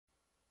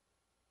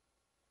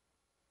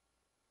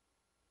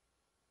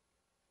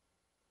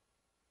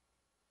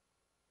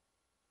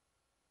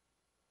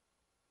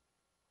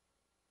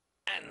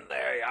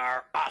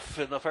are off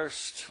in the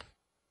first.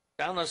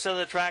 Down the center of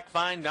the track,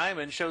 Fine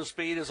Diamond shows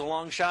speed as a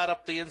long shot.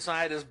 Up the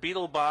inside is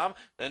Beetlebomb.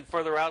 Then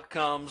further out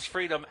comes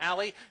Freedom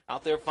Alley.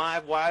 Out there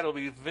 5 wide will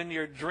be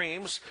Vineyard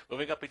Dreams.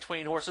 Moving up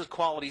between horses,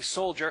 Quality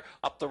Soldier.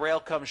 Up the rail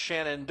comes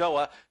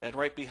Shenandoah. And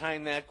right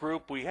behind that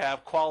group we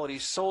have Quality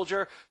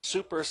Soldier,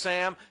 Super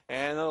Sam,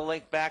 and the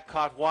link back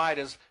caught wide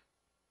as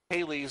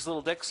Haley's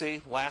Little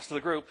Dixie, last of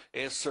the group,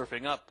 is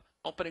surfing up.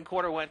 Opening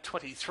quarter went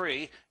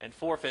 23 and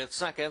 4/5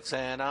 seconds,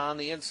 and on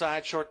the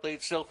inside, short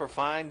lead still for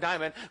Fine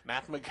Diamond.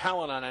 Matt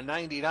McGowan on a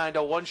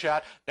 99-1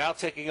 shot. Now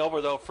taking over,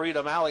 though,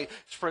 Freedom Alley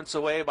sprints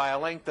away by a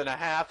length and a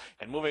half,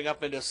 and moving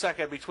up into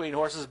second between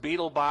horses,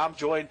 Beetlebomb,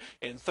 joined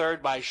in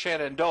third by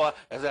Shenandoah,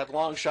 as that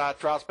long shot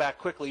drops back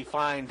quickly,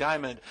 Fine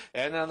Diamond.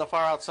 And on the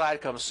far outside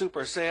comes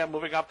Super Sam,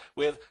 moving up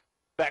with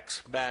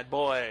Beck's Bad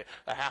Boy.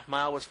 A half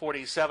mile was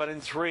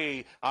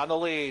 47-3 on the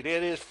lead.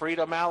 It is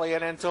Freedom Alley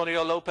and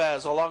Antonio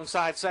Lopez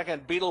alongside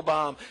second.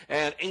 Beetlebomb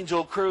and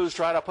Angel Cruz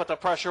try to put the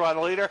pressure on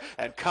the leader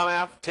and come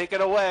out, take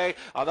it away.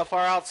 On the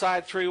far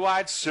outside, 3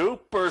 wide,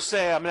 Super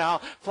Sam now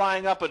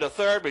flying up into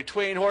third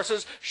between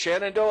horses.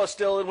 Shenandoah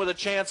still in with a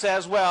chance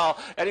as well.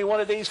 Any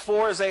one of these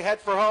 4 as they head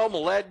for home,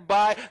 led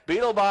by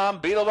Beetlebomb.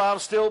 Beetlebomb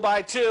still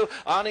by 2.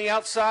 On the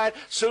outside,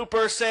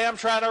 Super Sam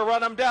trying to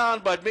run him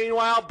down, but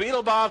meanwhile,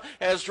 Beetlebomb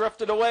has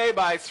drifted away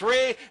by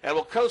 3 and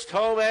will coast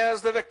home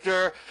as the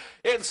victor.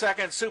 In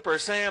second, Super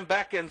Sam.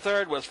 Back in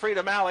third was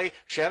Freedom Alley.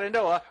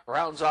 Shenandoah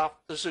rounds off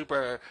the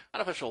Super.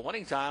 Unofficial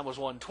winning time was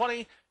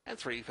 1:20 and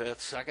 3/5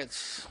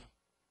 seconds.